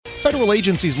Federal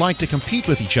agencies like to compete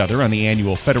with each other on the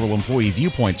annual Federal Employee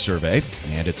Viewpoint Survey,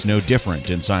 and it's no different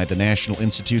inside the National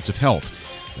Institutes of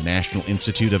Health. The National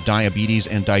Institute of Diabetes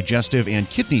and Digestive and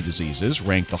Kidney Diseases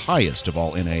ranked the highest of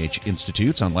all NIH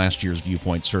institutes on last year's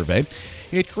Viewpoint Survey.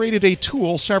 It created a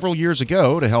tool several years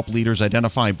ago to help leaders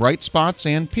identify bright spots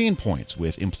and pain points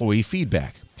with employee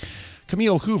feedback.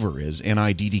 Camille Hoover is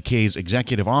NIDDK's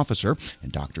executive officer,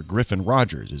 and Dr. Griffin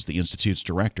Rogers is the Institute's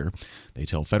director. They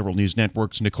tell Federal News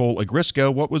Network's Nicole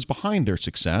Agrisco what was behind their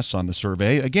success on the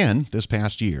survey again this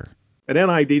past year. At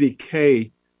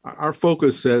NIDDK, our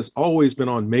focus has always been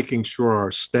on making sure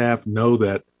our staff know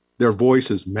that their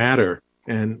voices matter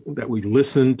and that we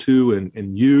listen to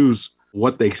and use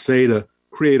what they say to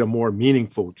create a more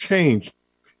meaningful change.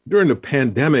 During the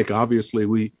pandemic, obviously,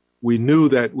 we knew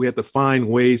that we had to find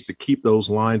ways to keep those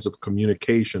lines of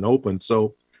communication open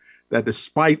so that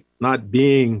despite not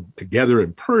being together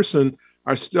in person,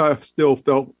 our staff still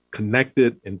felt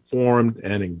connected, informed,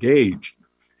 and engaged.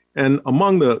 And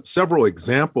among the several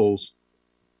examples,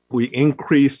 we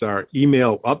increased our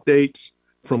email updates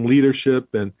from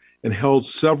leadership and held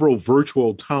several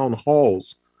virtual town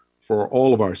halls for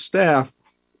all of our staff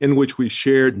in which we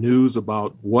shared news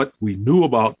about what we knew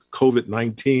about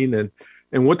COVID-19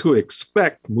 and what to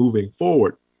expect moving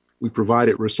forward. We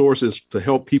provided resources to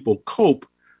help people cope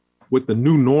with the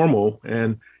new normal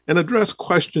and address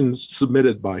questions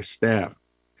submitted by staff.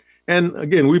 And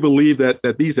again, we believe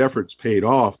that these efforts paid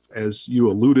off. As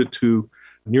you alluded to,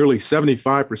 nearly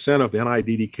 75% of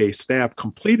NIDDK staff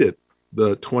completed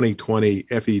the 2020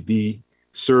 FEV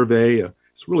survey.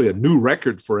 It's really a new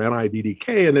record for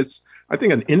NIDDK, and it's, I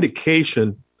think, an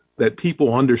indication that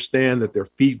people understand that their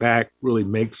feedback really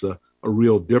makes a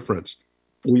real difference.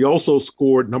 We also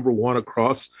scored number one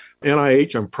across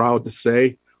NIH, I'm proud to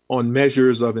say, on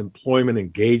measures of employment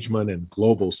engagement and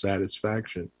global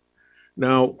satisfaction.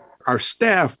 Now, our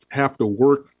staff have to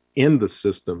work in the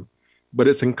system, but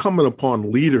it's incumbent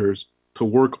upon leaders to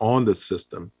work on the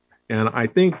system. And I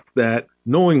think that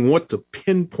knowing what to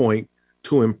pinpoint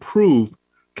to improve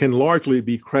can largely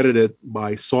be credited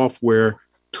by software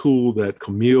tool that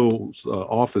Camille's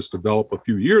office developed a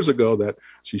few years ago that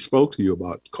she spoke to you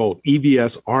about, called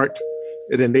EVS Art.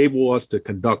 It enabled us to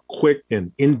conduct quick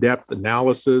and in-depth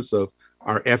analysis of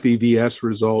our FEVS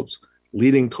results,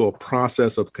 leading to a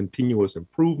process of continuous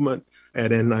improvement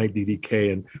at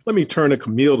NIDDK. And let me turn to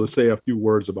Camille to say a few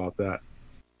words about that.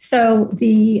 So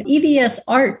the EVS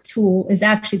Art tool is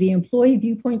actually the Employee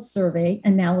Viewpoint Survey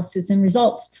Analysis and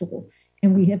Results tool.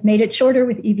 And we have made it shorter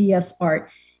with EVS Art.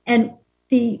 And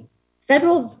the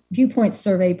Federal Viewpoint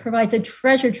Survey provides a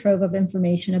treasure trove of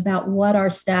information about what our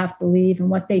staff believe and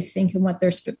what they think and what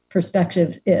their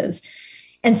perspective is.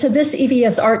 And so this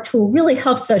EVS Art tool really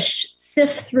helps us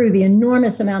sift through the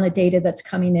enormous amount of data that's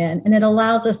coming in. And it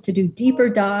allows us to do deeper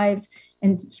dives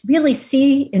and really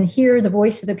see and hear the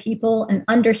voice of the people and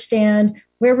understand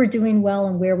where we're doing well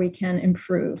and where we can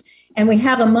improve. And we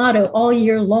have a motto all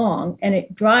year long, and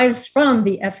it drives from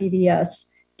the FEVS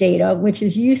data, which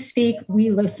is you speak, we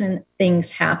listen,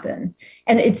 things happen.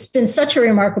 And it's been such a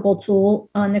remarkable tool.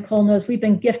 Nicole knows we've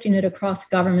been gifting it across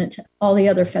government to all the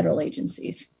other federal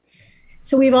agencies.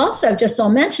 So we've also, just I'll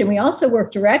mention, we also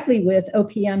work directly with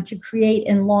OPM to create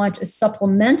and launch a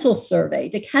supplemental survey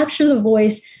to capture the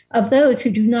voice of those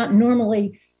who do not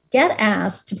normally get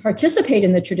asked to participate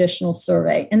in the traditional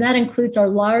survey. And that includes our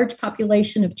large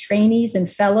population of trainees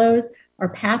and fellows, our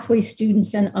pathway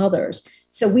students, and others.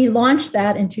 So we launched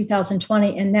that in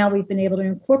 2020, and now we've been able to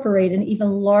incorporate an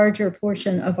even larger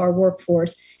portion of our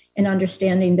workforce in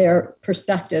understanding their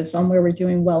perspectives on where we're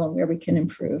doing well and where we can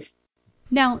improve.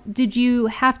 Now, did you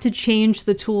have to change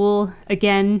the tool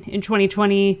again in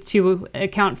 2020 to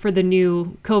account for the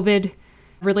new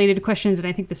COVID-related questions? And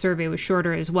I think the survey was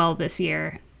shorter as well this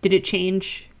year. Did it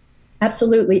change?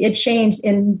 Absolutely. It changed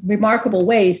in remarkable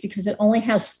ways because it only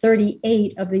has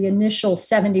 38 of the initial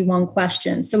 71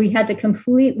 questions. So we had to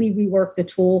completely rework the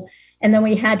tool. And then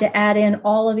we had to add in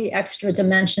all of the extra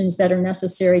dimensions that are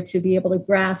necessary to be able to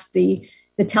grasp the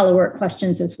telework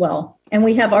questions as well. And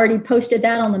we have already posted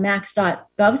that on the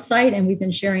max.gov site, and we've been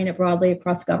sharing it broadly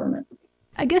across government.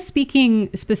 I guess speaking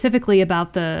specifically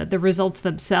about the results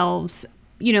themselves,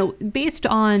 based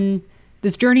on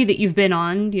this journey that you've been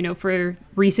on, for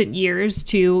recent years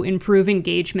to improve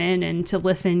engagement and to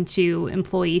listen to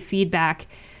employee feedback,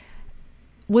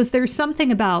 was there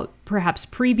something about perhaps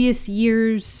previous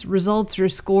years' results or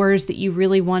scores that you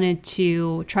really wanted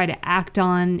to try to act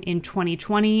on in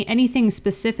 2020? Anything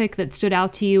specific that stood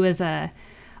out to you as a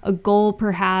goal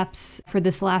perhaps for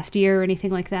this last year or anything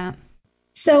like that?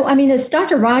 So, as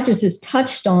Dr. Rogers has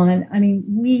touched on,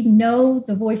 we know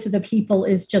the voice of the people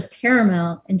is just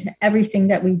paramount into everything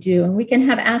that we do. And we can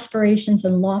have aspirations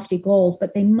and lofty goals,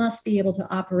 but they must be able to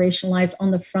operationalize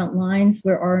on the front lines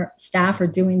where our staff are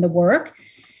doing the work.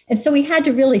 And so we had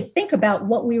to really think about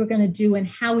what we were going to do and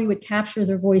how we would capture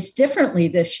their voice differently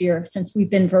this year since we've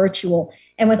been virtual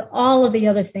and with all of the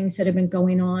other things that have been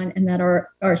going on and that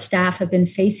our staff have been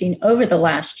facing over the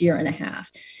last year and a half.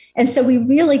 And so we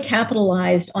really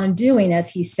capitalized on doing, as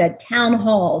he said, town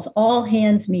halls, all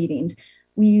hands meetings.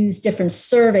 We used different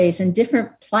surveys and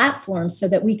different platforms so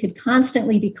that we could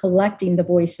constantly be collecting the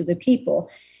voice of the people.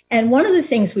 And one of the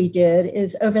things we did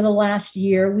is over the last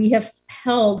year, we have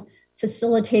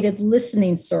facilitated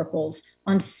listening circles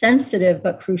on sensitive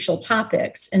but crucial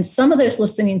topics. And some of those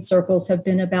listening circles have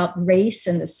been about race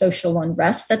and the social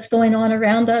unrest that's going on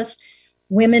around us,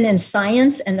 women in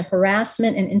science and the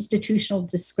harassment and institutional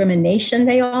discrimination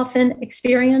they often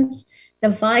experience, the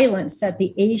violence that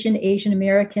the Asian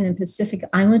American, and Pacific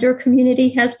Islander community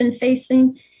has been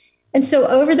facing. And so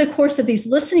over the course of these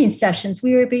listening sessions,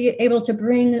 we were able to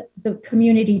bring the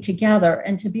community together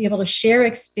and to be able to share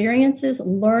experiences,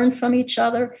 learn from each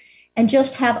other, and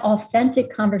just have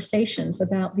authentic conversations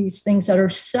about these things that are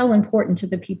so important to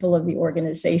the people of the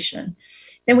organization.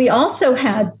 Then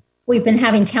we've been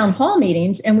having town hall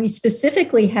meetings, and we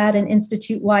specifically had an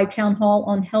institute-wide town hall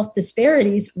on health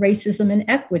disparities, racism, and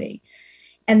equity.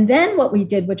 And then what we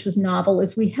did, which was novel,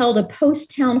 is we held a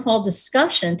post-town hall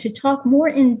discussion to talk more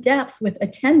in depth with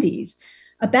attendees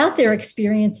about their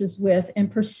experiences with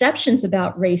and perceptions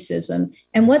about racism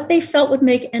and what they felt would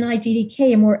make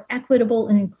NIDDK a more equitable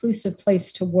and inclusive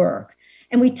place to work.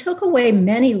 And we took away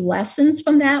many lessons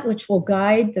from that, which will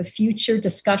guide the future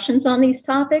discussions on these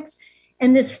topics.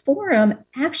 And this forum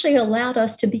actually allowed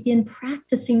us to begin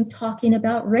practicing talking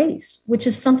about race, which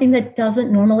is something that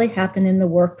doesn't normally happen in the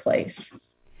workplace.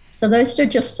 So those are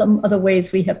just some of the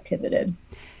ways we have pivoted.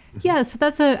 Yeah, so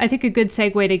that's I think a good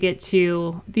segue to get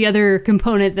to the other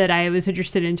component that I was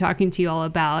interested in talking to you all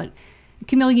about.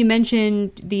 Camille, you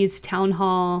mentioned these town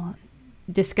hall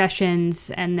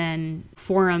discussions and then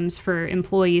forums for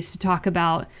employees to talk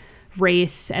about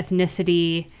race,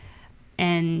 ethnicity,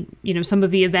 and some of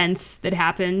the events that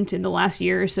happened in the last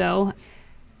year or so.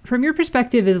 From your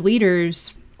perspective as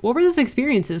leaders, what were those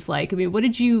experiences like? What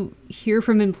did you hear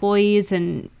from employees,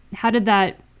 and how did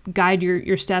that guide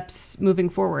your steps moving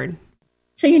forward?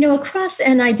 So, across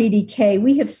NIDDK,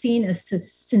 we have seen a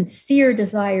sincere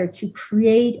desire to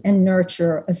create and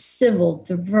nurture a civil,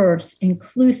 diverse,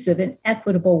 inclusive, and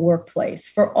equitable workplace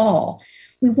for all.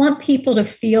 We want people to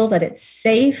feel that it's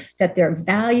safe, that they're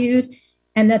valued,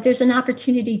 and that there's an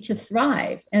opportunity to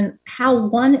thrive. And how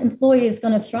one employee is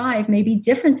going to thrive may be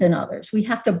different than others. We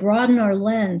have to broaden our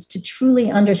lens to truly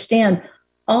understand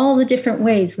all the different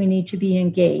ways we need to be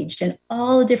engaged and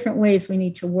all the different ways we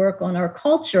need to work on our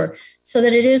culture so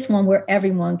that it is one where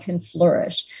everyone can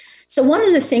flourish. So one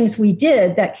of the things we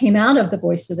did that came out of the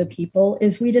Voice of the People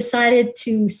is we decided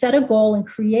to set a goal and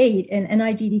create an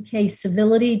NIDDK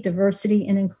Civility, Diversity,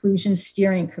 and Inclusion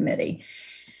Steering Committee.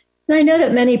 And I know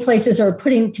that many places are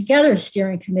putting together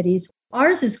steering committees.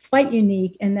 Ours is quite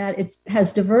unique in that it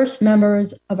has diverse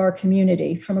members of our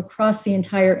community from across the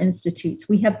entire institutes.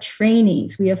 We have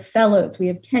trainees, we have fellows, we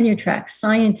have tenure track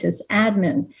scientists,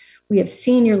 admin, we have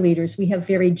senior leaders, we have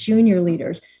very junior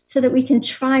leaders, so that we can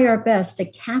try our best to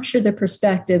capture the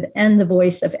perspective and the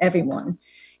voice of everyone.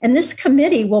 And this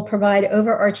committee will provide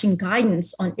overarching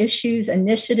guidance on issues,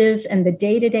 initiatives, and the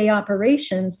day-to-day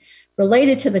operations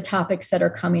related to the topics that are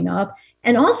coming up,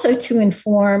 and also to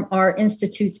inform our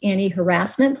Institute's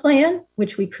anti-harassment plan,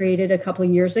 which we created a couple of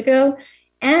years ago,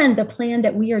 and the plan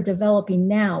that we are developing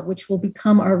now, which will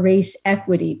become our race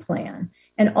equity plan,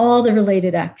 and all the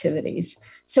related activities.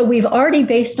 So we've already,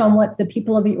 based on what the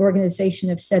people of the organization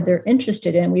have said they're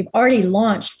interested in, we've already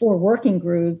launched 4 working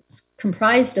groups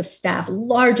comprised of staff, a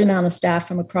large amount of staff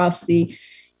from across the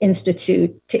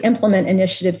Institute, to implement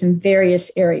initiatives in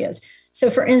various areas. So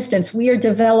for instance, we are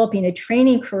developing a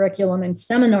training curriculum and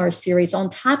seminar series on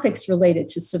topics related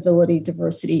to civility,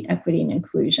 diversity, equity, and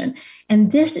inclusion.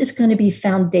 And this is going to be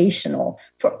foundational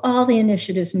for all the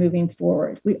initiatives moving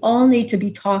forward. We all need to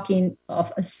be talking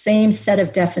of a same set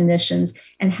of definitions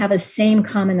and have a same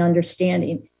common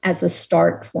understanding as a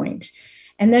start point.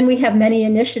 And then we have many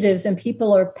initiatives, and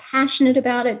people are passionate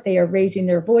about it. They are raising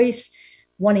their voice,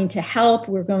 wanting to help.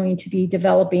 We're going to be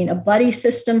developing a buddy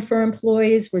system for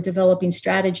employees. We're developing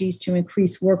strategies to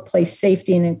increase workplace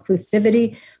safety and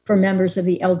inclusivity for members of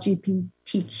the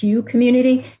LGBTQ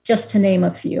community, just to name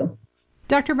a few.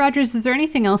 Dr. Rogers, is there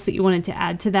anything else that you wanted to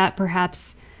add to that,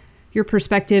 perhaps your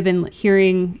perspective in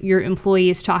hearing your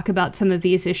employees talk about some of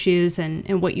these issues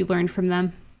and what you learned from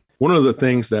them? One of the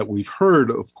things that we've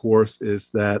heard, of course, is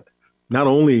that not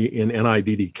only in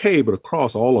NIDDK, but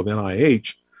across all of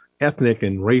NIH, ethnic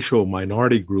and racial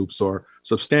minority groups are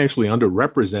substantially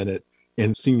underrepresented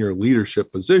in senior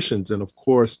leadership positions. And of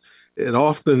course, it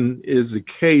often is the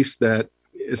case that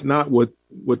it's not what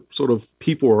sort of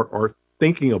people are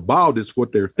thinking about, it's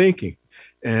what they're thinking.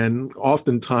 And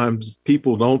oftentimes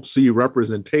people don't see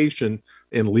representation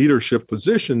in leadership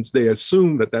positions. They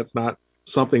assume that that's not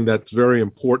something that's very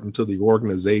important to the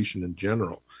organization in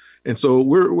general. And so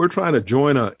we're trying to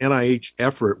join a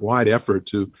NIH wide effort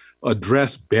to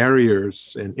address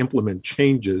barriers and implement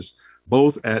changes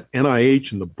both at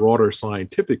NIH and the broader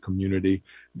scientific community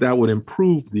that would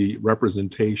improve the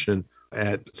representation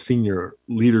at senior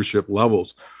leadership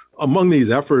levels. Among these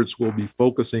efforts, we'll be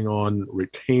focusing on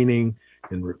retaining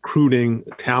and recruiting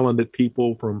talented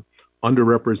people from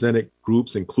underrepresented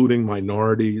groups, including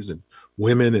minorities and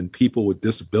women and people with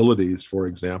disabilities, for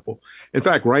example. In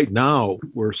fact, right now,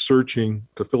 we're searching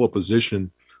to fill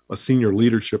a senior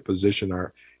leadership position,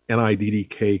 our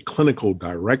NIDDK clinical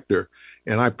director.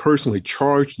 And I personally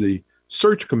charged the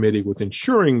search committee with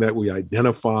ensuring that we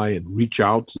identify and reach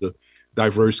out to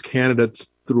diverse candidates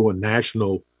through a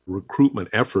national recruitment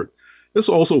effort. This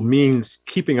also means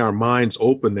keeping our minds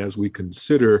open as we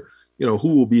consider,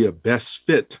 who will be a best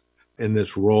fit in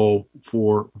this role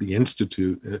for the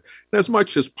Institute, and as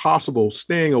much as possible,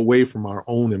 staying away from our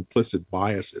own implicit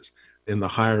biases in the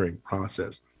hiring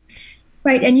process.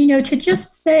 Right. And, to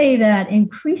just say that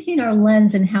increasing our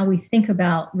lens in how we think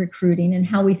about recruiting and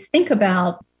how we think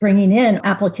about bringing in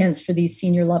applicants for these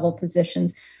senior level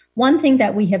positions, one thing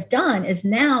that we have done is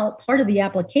now part of the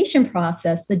application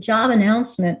process, the job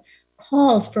announcement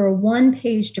calls for a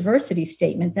one-page diversity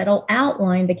statement that'll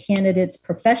outline the candidate's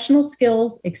professional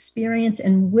skills, experience,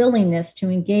 and willingness to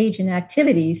engage in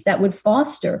activities that would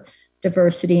foster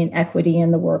diversity and equity in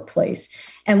the workplace.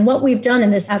 And what we've done in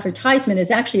this advertisement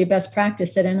is actually a best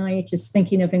practice that NIH is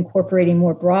thinking of incorporating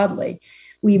more broadly.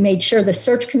 We made sure the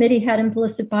search committee had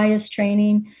implicit bias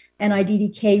training.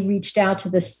 NIDDK reached out to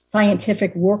the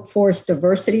Scientific Workforce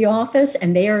Diversity Office,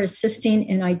 and they are assisting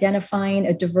in identifying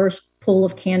a diverse pool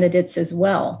of candidates as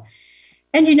well.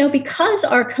 And, because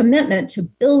our commitment to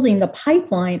building the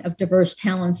pipeline of diverse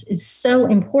talents is so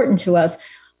important to us,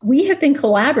 we have been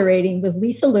collaborating with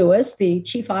Lisa Lewis, the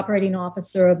Chief Operating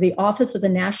Officer of the Office of the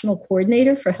National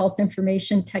Coordinator for Health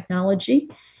Information Technology,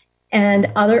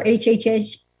 and other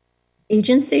HHS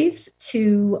agencies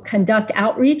to conduct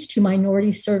outreach to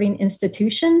minority-serving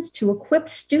institutions to equip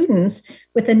students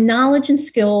with the knowledge and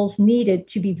skills needed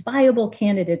to be viable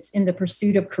candidates in the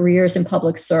pursuit of careers in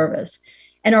public service.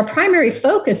 And our primary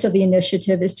focus of the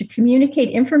initiative is to communicate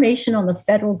information on the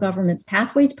federal government's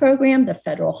Pathways program, the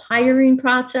federal hiring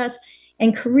process,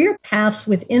 and career paths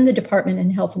within the Department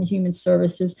of Health and Human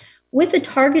Services, with a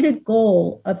targeted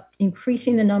goal of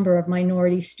increasing the number of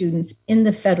minority students in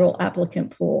the federal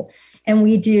applicant pool. And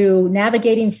we do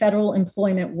navigating federal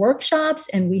employment workshops,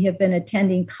 and we have been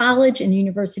attending college and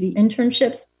university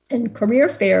internships and career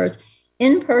fairs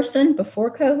in person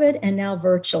before COVID and now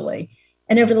virtually.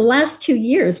 And over the last 2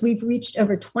 years, we've reached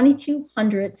over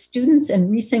 2,200 students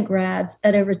and recent grads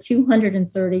at over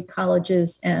 230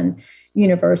 colleges and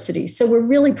universities. So we're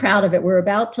really proud of it. We're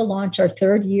about to launch our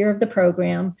third year of the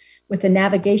program with a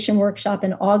navigation workshop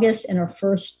in August and our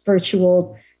first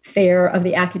virtual fair of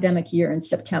the academic year in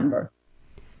September.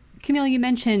 Camille, you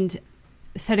mentioned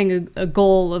setting a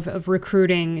goal of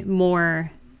recruiting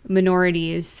more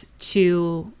minorities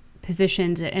to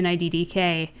positions at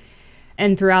NIDDK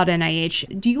and throughout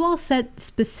NIH. Do you all set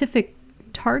specific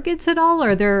targets at all?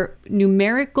 Are there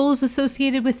numeric goals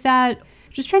associated with that?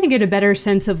 Just trying to get a better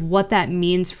sense of what that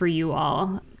means for you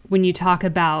all when you talk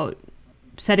about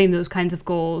setting those kinds of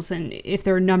goals and if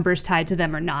there are numbers tied to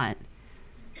them or not.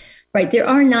 Right. There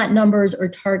are not numbers or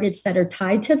targets that are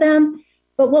tied to them.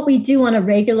 But what we do on a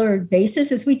regular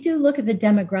basis is we do look at the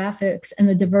demographics and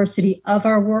the diversity of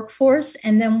our workforce.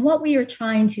 And then what we are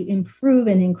trying to improve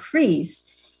and increase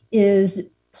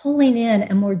is pulling in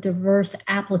a more diverse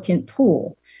applicant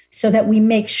pool so that we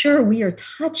make sure we are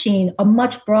touching a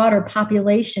much broader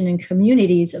population and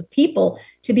communities of people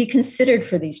to be considered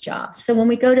for these jobs. So when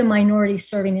we go to minority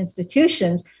serving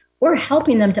institutions, we're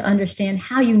helping them to understand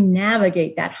how you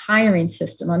navigate that hiring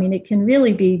system. I mean, it can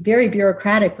really be very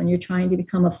bureaucratic when you're trying to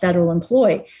become a federal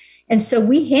employee. And so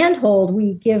we handhold,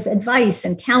 we give advice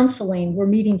and counseling. We're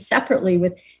meeting separately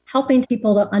with helping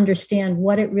people to understand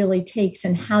what it really takes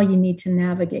and how you need to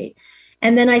navigate.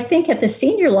 And then I think at the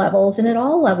senior levels and at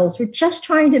all levels, we're just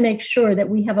trying to make sure that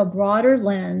we have a broader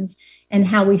lens and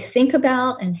how we think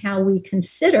about and how we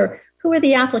consider who are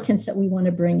the applicants that we want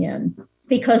to bring in.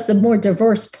 Because the more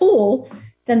diverse pool,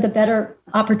 then the better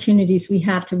opportunities we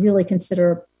have to really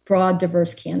consider broad,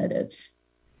 diverse candidates.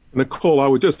 Nicole, I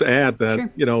would just add that,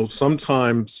 Sure.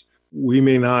 Sometimes we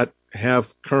may not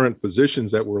have current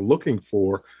positions that we're looking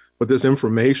for, but this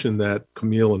information that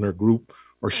Camille and her group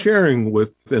are sharing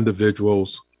with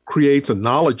individuals creates a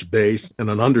knowledge base and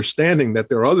an understanding that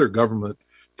there are other government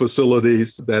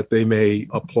facilities that they may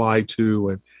apply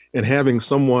to, and having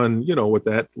someone, with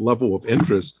that level of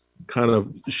interest kind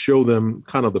of show them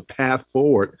kind of the path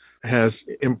forward has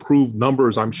improved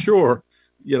numbers, I'm sure,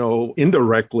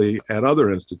 indirectly at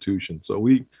other institutions. So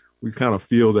we kind of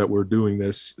feel that we're doing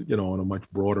this, on a much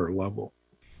broader level.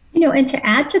 And to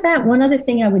add to that, one other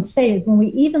thing I would say is when we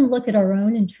even look at our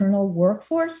own internal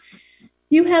workforce,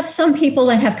 you have some people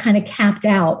that have kind of capped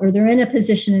out, or they're in a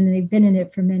position and they've been in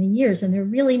it for many years, and they're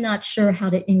really not sure how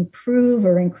to improve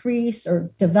or increase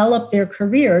or develop their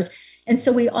careers. And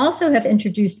so we also have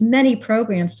introduced many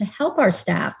programs to help our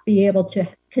staff be able to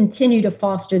continue to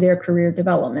foster their career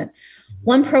development.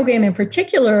 One program in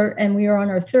particular, and we are on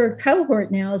our third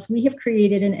cohort now, is we have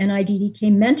created an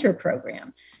NIDDK mentor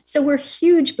program. So we're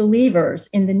huge believers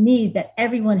in the need that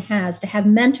everyone has to have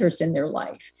mentors in their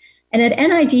life. And at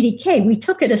NIDDK, we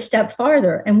took it a step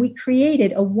farther and we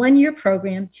created a one-year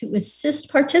program to assist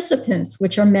participants,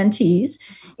 which are mentees,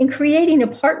 in creating a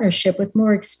partnership with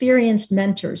more experienced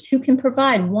mentors who can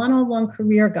provide one-on-one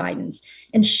career guidance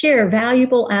and share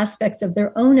valuable aspects of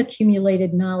their own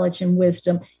accumulated knowledge and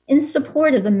wisdom in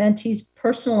support of the mentee's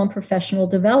personal and professional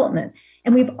development.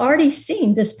 And we've already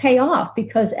seen this pay off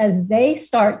because as they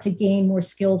start to gain more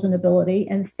skills and ability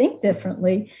and think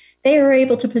differently, they are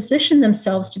able to position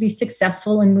themselves to be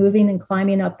successful in moving and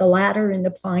climbing up the ladder and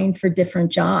applying for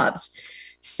different jobs.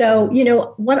 So,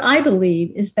 what I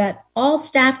believe is that all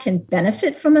staff can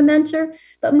benefit from a mentor,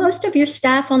 but most of your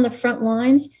staff on the front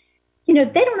lines, they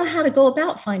don't know how to go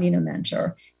about finding a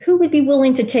mentor. Who would be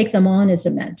willing to take them on as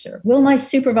a mentor? Will my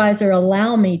supervisor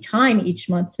allow me time each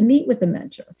month to meet with a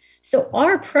mentor? So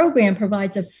our program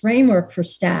provides a framework for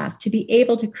staff to be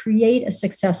able to create a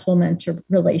successful mentor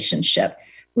relationship.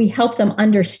 We help them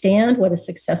understand what a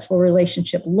successful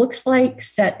relationship looks like,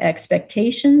 set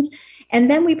expectations, and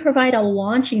then we provide a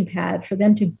launching pad for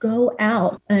them to go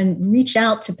out and reach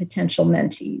out to potential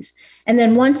mentees. And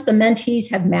then once the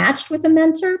mentees have matched with a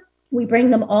mentor, we bring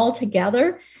them all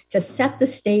together to set the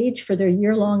stage for their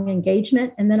year-long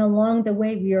engagement. And then along the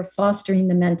way, we are fostering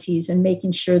the mentees and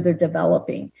making sure they're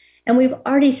developing. And we've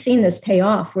already seen this pay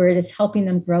off where it is helping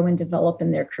them grow and develop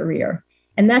in their career.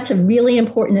 And that's a really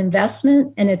important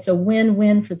investment. And it's a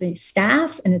win-win for the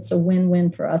staff. And it's a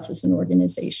win-win for us as an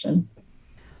organization.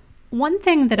 One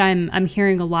thing that I'm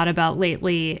hearing a lot about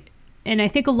lately, and I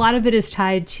think a lot of it is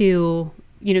tied to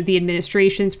the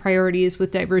administration's priorities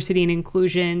with diversity and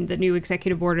inclusion, the new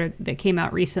executive order that came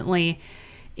out recently,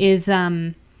 is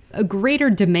a greater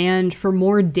demand for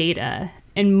more data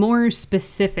and more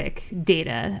specific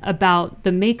data about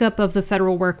the makeup of the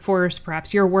federal workforce,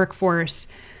 perhaps your workforce,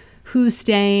 who's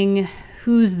staying,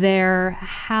 who's there,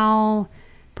 how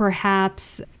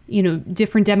perhaps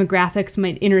different demographics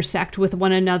might intersect with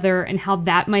one another, and how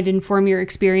that might inform your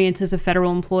experience as a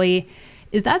federal employee.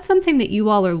 Is that something that you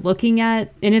all are looking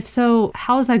at? And if so,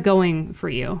 how's that going for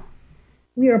you?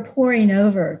 We are poring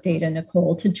over data,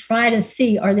 Nicole, to try to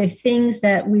see, are there things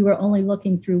that we were only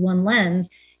looking through one lens?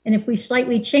 And if we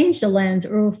slightly change the lens,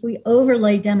 or if we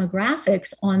overlay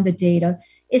demographics on the data,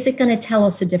 is it going to tell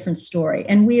us a different story?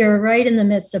 And we are right in the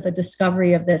midst of a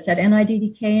discovery of this at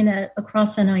NIDDK and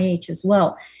across NIH as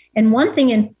well. And one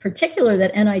thing in particular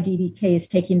that NIDDK is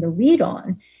taking the lead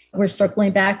on, we're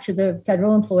circling back to the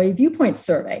Federal Employee Viewpoint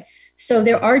Survey. So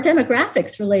there are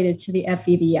demographics related to the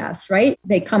FEVS, right?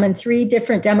 They come in 3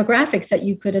 different demographics that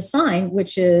you could assign,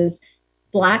 which is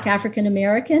Black, African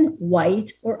American,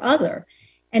 white, or other.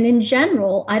 And in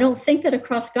general, I don't think that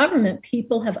across government,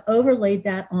 people have overlaid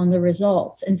that on the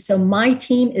results. And so my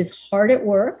team is hard at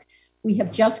work. We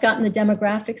have just gotten the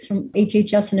demographics from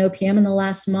HHS and OPM in the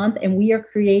last month, and we are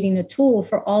creating a tool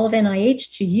for all of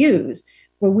NIH to use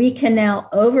where we can now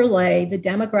overlay the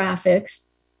demographics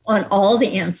on all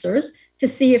the answers to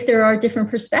see if there are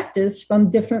different perspectives from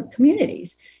different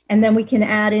communities. And then we can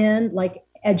add in like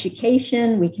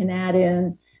education, we can add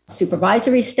in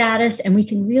supervisory status, and we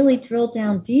can really drill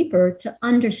down deeper to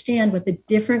understand what the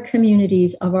different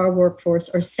communities of our workforce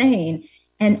are saying.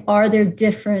 And are there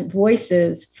different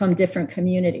voices from different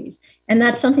communities? And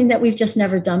that's something that we've just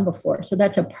never done before. So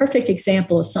that's a perfect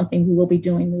example of something we will be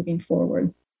doing moving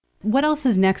forward. What else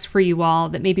is next for you all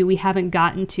that maybe we haven't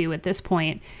gotten to at this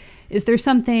point? Is there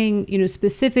something,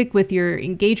 specific with your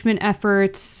engagement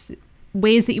efforts,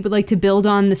 ways that you would like to build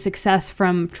on the success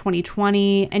from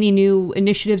 2020? Any new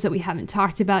initiatives that we haven't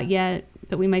talked about yet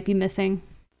that we might be missing?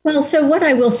 Well, so what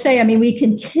I will say, we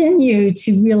continue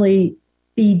to really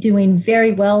be doing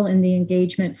very well in the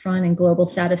engagement front and global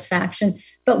satisfaction,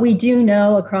 but we do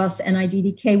know across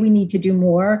NIDDK we need to do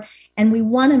more. And we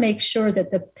want to make sure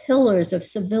that the pillars of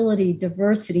civility,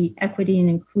 diversity, equity, and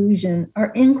inclusion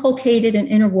are inculcated and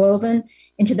interwoven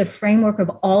into the framework of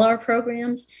all our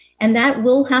programs. And that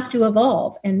will have to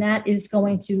evolve. And that is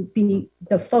going to be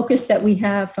the focus that we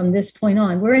have from this point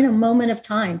on. We're in a moment of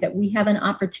time that we have an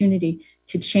opportunity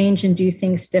to change and do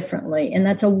things differently. And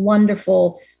that's a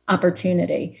wonderful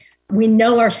opportunity. We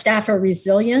know our staff are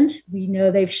resilient. We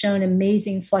know they've shown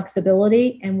amazing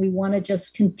flexibility, and we want to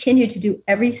just continue to do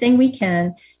everything we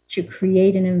can to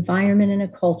create an environment and a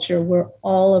culture where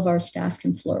all of our staff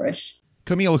can flourish.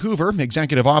 Camille Hoover,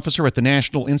 Executive Officer at the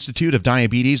National Institute of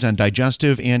Diabetes and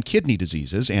Digestive and Kidney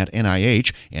Diseases at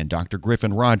NIH, and Dr.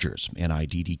 Griffin Rogers,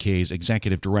 NIDDK's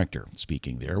Executive Director,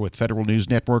 speaking there with Federal News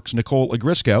Network's Nicole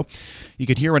Agrisco. You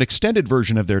can hear an extended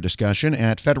version of their discussion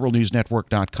at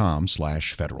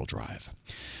federalnewsnetwork.com/Federal Drive.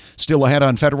 Still ahead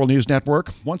on Federal News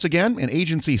Network, once again, an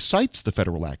agency cites the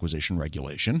federal acquisition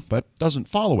regulation, but doesn't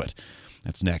follow it.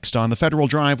 That's next on the Federal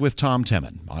Drive with Tom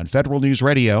Temin on Federal News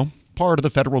Radio, part of the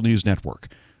Federal News Network.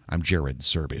 I'm Jared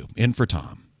Serbu, in for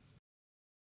Tom.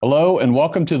 Hello, and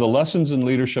welcome to the Lessons in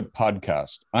Leadership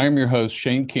podcast. I am your host,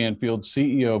 Shane Canfield,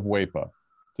 CEO of WEPA.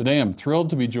 Today, I'm thrilled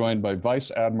to be joined by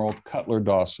Vice Admiral Cutler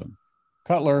Dawson.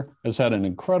 Cutler has had an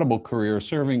incredible career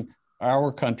serving our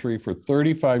country for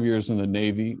 35 years in the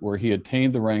Navy, where he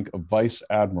attained the rank of Vice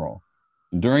Admiral.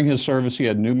 And during his service, he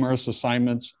had numerous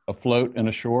assignments afloat and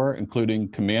ashore, including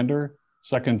Commander,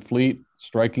 2nd Fleet,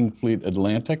 Striking Fleet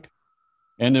Atlantic,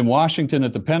 and in Washington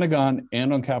at the Pentagon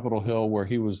and on Capitol Hill, where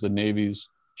he was the Navy's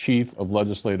Chief of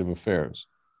Legislative Affairs.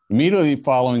 Immediately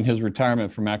following his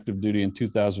retirement from active duty in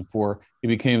 2004, he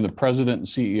became the president and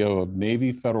CEO of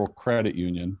Navy Federal Credit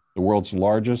Union, the world's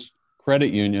largest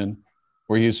credit union,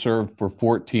 where he served for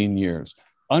 14 years.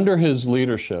 Under his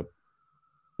leadership,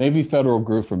 Navy Federal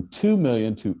grew from 2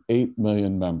 million to 8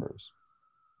 million members.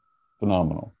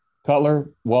 Phenomenal.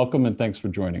 Cutler, welcome and thanks for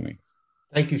joining me.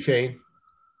 Thank you, Shane.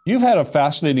 You've had a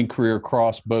fascinating career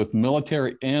across both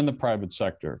military and the private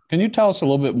sector. Can you tell us a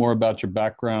little bit more about your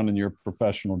background and your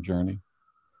professional journey?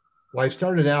 Well, I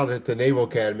started out at the Naval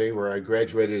Academy, where I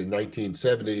graduated in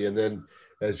 1970, and then,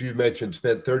 as you mentioned,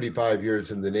 spent 35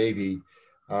 years in the Navy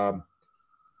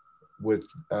with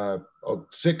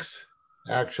 6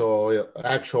 actual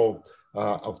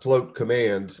afloat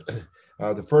commands.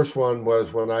 The first one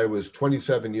was when I was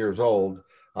 27 years old.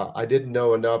 I didn't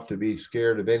know enough to be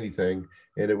scared of anything,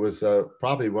 and it was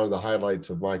probably one of the highlights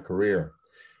of my career.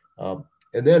 And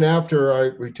then after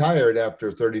I retired,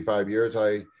 after 35 years,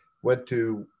 I went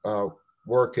to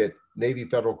work at Navy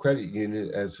Federal Credit Union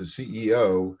as the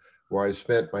CEO, where I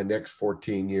spent my next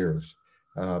 14 years.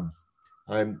 I'm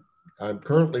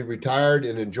currently retired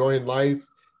and enjoying life,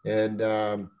 and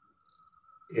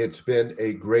it's been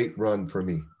a great run for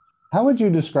me. How would you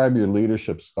describe your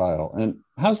leadership style, and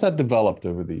how's that developed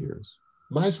over the years?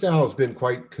 My style has been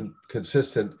quite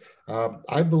consistent.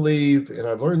 I believe, and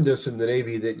I've learned this in the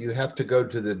Navy, that you have to go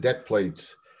to the deck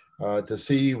plates to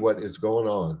see what is going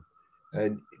on.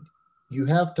 And you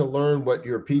have to learn what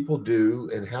your people do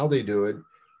and how they do it,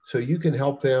 so you can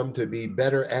help them to be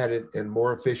better at it and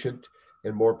more efficient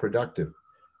and more productive.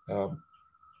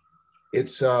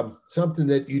 It's something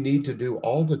that you need to do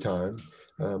all the time.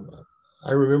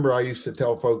 I remember I used to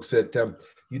tell folks that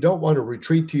you don't want to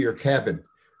retreat to your cabin.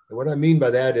 And what I mean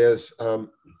by that is the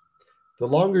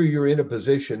longer you're in a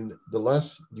position, the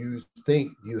less you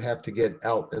think you have to get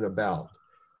out and about.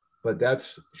 But that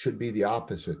should be the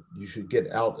opposite. You should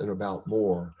get out and about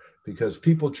more, because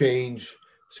people change,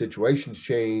 situations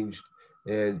change,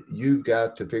 and you've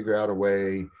got to figure out a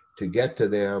way to get to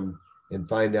them and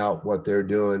find out what they're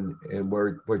doing and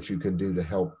what you can do to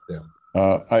help them.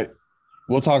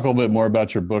 We'll talk a little bit more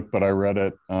about your book, but I read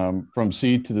it, From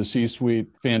Sea to the C-Suite.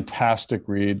 Fantastic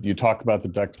read. You talk about the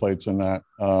deck plates in that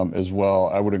as well.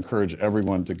 I would encourage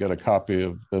everyone to get a copy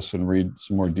of this and read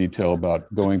some more detail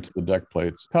about going to the deck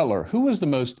plates. Cutler, who was the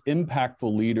most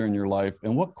impactful leader in your life,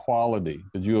 and what quality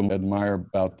did you admire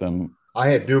about them? I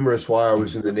had numerous while I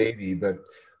was in the Navy, but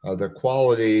the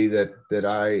quality that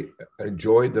I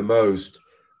enjoyed the most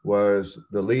was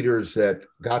the leaders that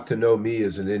got to know me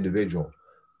as an individual,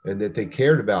 and that they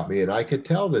cared about me. And I could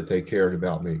tell that they cared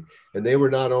about me. And they were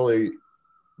not only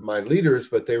my leaders,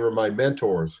 but they were my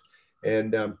mentors.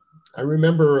 And I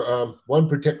remember one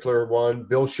particular one,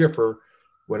 Bill Schiffer,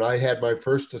 when I had my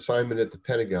first assignment at the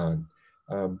Pentagon.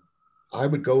 I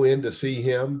would go in to see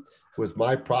him with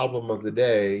my problem of the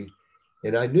day,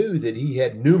 and I knew that he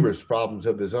had numerous problems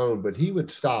of his own, but he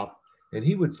would stop and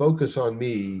he would focus on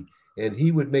me, and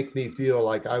he would make me feel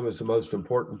like I was the most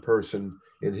important person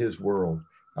in his world.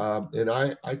 And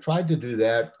I tried to do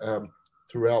that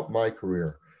throughout my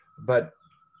career, but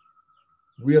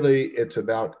really it's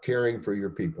about caring for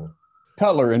your people.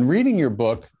 Cutler, in reading your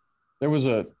book, there was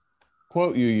a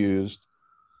quote you used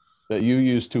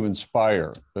to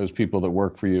inspire those people that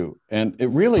work for you. And it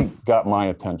really got my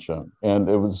attention. And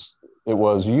it was,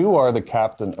 you are the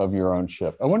captain of your own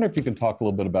ship. I wonder if you can talk a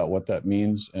little bit about what that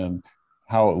means and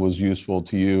how it was useful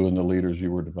to you and the leaders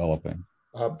you were developing.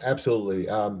 Absolutely.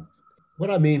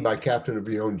 What I mean by captain of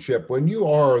your own ship, when you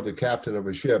are the captain of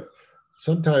a ship,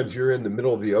 sometimes you're in the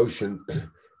middle of the ocean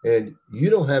and you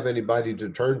don't have anybody to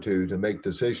turn to make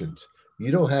decisions.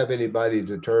 You don't have anybody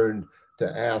to turn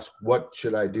to ask, what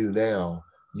should I do now?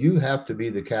 You have to be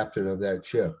the captain of that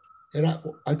ship. And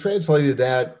I translated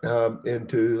that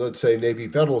into, let's say, Navy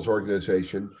Federal's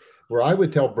organization, where I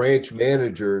would tell branch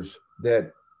managers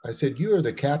that I said, you are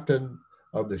the captain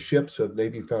of the ships of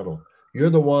Navy Federal. You're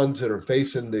the ones that are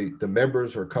facing the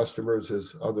members or customers,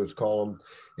 as others call them,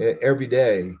 every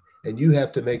day. And you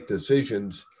have to make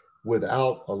decisions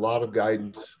without a lot of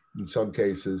guidance in some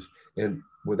cases and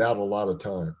without a lot of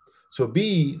time. So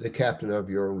be the captain of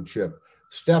your own ship.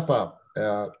 Step up,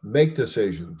 make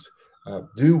decisions,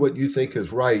 do what you think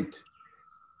is right,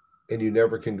 and you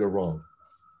never can go wrong.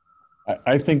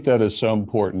 I think that is so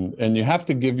important. And you have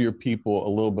to give your people a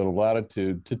little bit of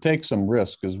latitude to take some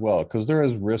risk as well, because there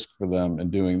is risk for them in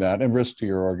doing that and risk to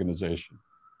your organization.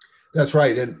 That's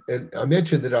right. And I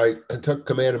mentioned that I took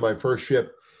command of my first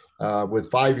ship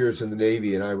with 5 years in the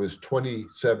Navy, and I was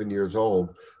 27 years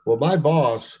old. Well, my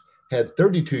boss had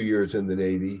 32 years in the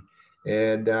Navy,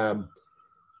 and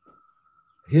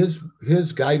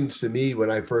his guidance to me when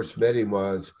I first met him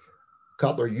was,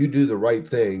 Cutler, you do the right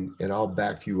thing and I'll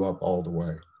back you up all the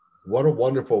way. What a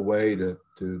wonderful way to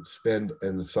spend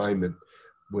an assignment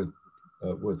with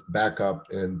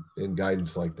backup and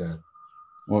guidance like that.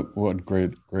 What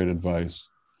great advice.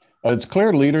 It's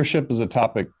clear leadership is a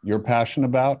topic you're passionate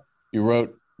about. You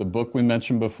wrote the book we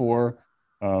mentioned before,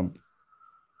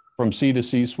 From C to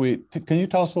C-Suite. Can you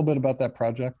tell us a little bit about that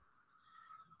project?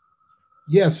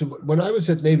 Yes, when I was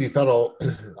at Navy Federal,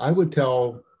 I would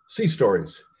tell sea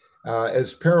stories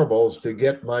as parables to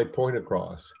get my point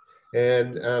across.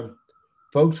 And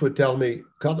folks would tell me,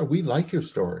 Cutler, we like your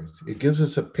stories. It gives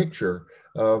us a picture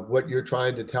of what you're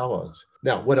trying to tell us.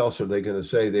 Now, what else are they going to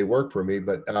say? They work for me,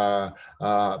 but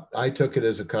I took it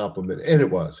as a compliment, and it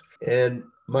was. And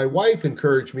my wife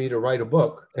encouraged me to write a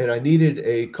book, and I needed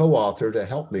a co-author to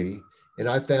help me. And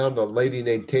I found a lady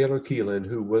named Taylor Keelan,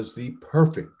 who was the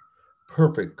perfect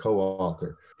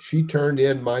co-author. She turned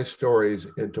in my stories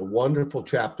into wonderful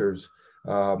chapters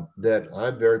that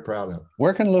I'm very proud of.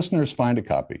 Where can listeners find a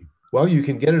copy? Well, you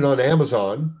can get it on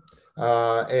Amazon,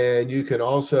 and you can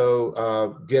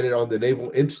also get it on the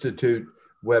Naval Institute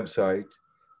website.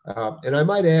 And I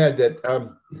might add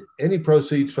that any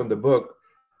proceeds from the book,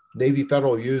 Navy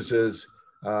Federal uses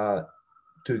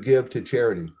to give to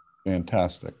charity.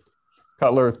 Fantastic.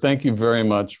 Cutler, thank you very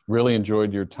much. Really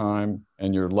enjoyed your time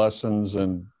and your lessons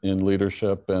in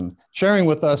leadership and sharing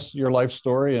with us your life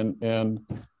story. And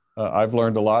I've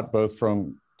learned a lot, both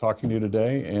from talking to you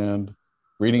today and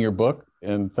reading your book.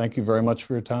 And thank you very much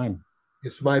for your time.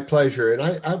 It's my pleasure.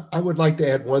 And I would like to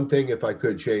add one thing, if I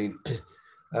could, Shane.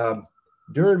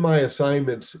 During my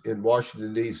assignments in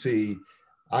Washington, D.C.,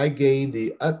 I gained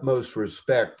the utmost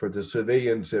respect for the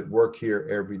civilians that work here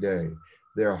every day.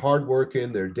 They're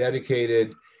hardworking, they're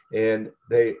dedicated, and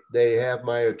they have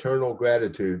my eternal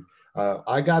gratitude.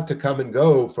 I got to come and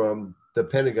go from the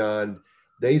Pentagon.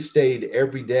 They stayed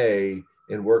every day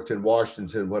and worked in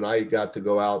Washington when I got to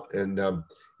go out and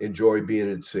enjoy being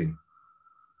at sea.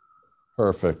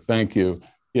 Perfect, thank you.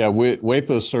 Yeah,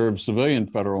 WEPA serves civilian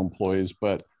federal employees,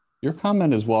 but your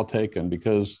comment is well taken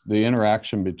because the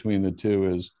interaction between the two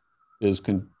is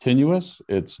continuous,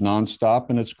 it's nonstop,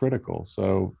 and it's critical.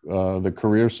 So the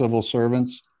career civil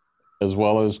servants, as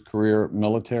well as career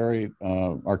military,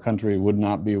 our country would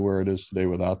not be where it is today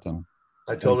without them.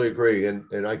 I totally agree.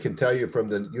 And I can tell you from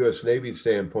the U.S. Navy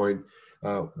standpoint,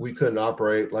 we couldn't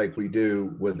operate like we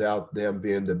do without them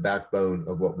being the backbone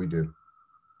of what we do.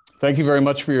 Thank you very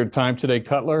much for your time today,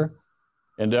 Cutler.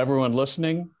 And to everyone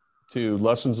listening to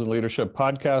Lessons in Leadership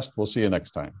podcast, we'll see you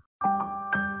next time.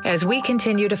 As we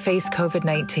continue to face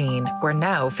COVID-19, we're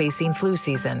now facing flu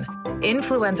season.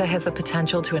 Influenza has the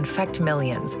potential to infect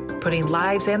millions, putting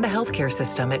lives and the healthcare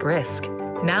system at risk.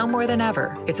 Now more than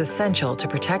ever, it's essential to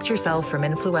protect yourself from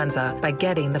influenza by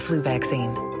getting the flu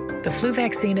vaccine. The flu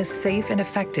vaccine is safe and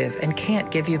effective and can't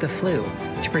give you the flu.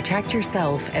 To protect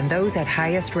yourself and those at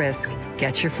highest risk,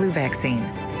 get your flu vaccine.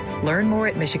 Learn more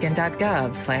at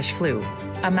michigan.gov/flu.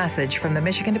 A message from the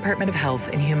Michigan Department of Health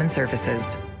and Human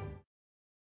Services.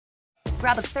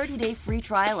 Grab a 30-day free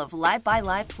trial of Live by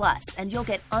Live Plus, and you'll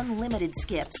get unlimited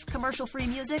skips, commercial-free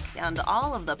music, and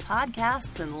all of the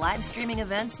podcasts and live streaming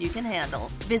events you can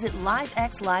handle. Visit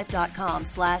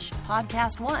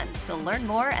livexlive.com/podcast1 to learn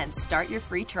more and start your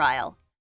free trial.